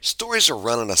Stories are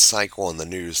running a cycle in the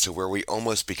news to where we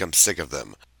almost become sick of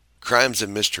them. Crimes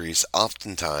and mysteries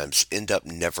oftentimes end up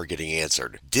never getting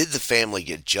answered. Did the family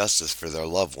get justice for their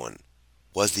loved one?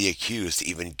 Was the accused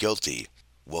even guilty?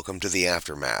 Welcome to the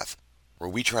Aftermath,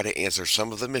 where we try to answer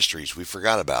some of the mysteries we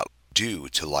forgot about due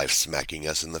to life smacking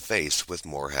us in the face with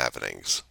more happenings.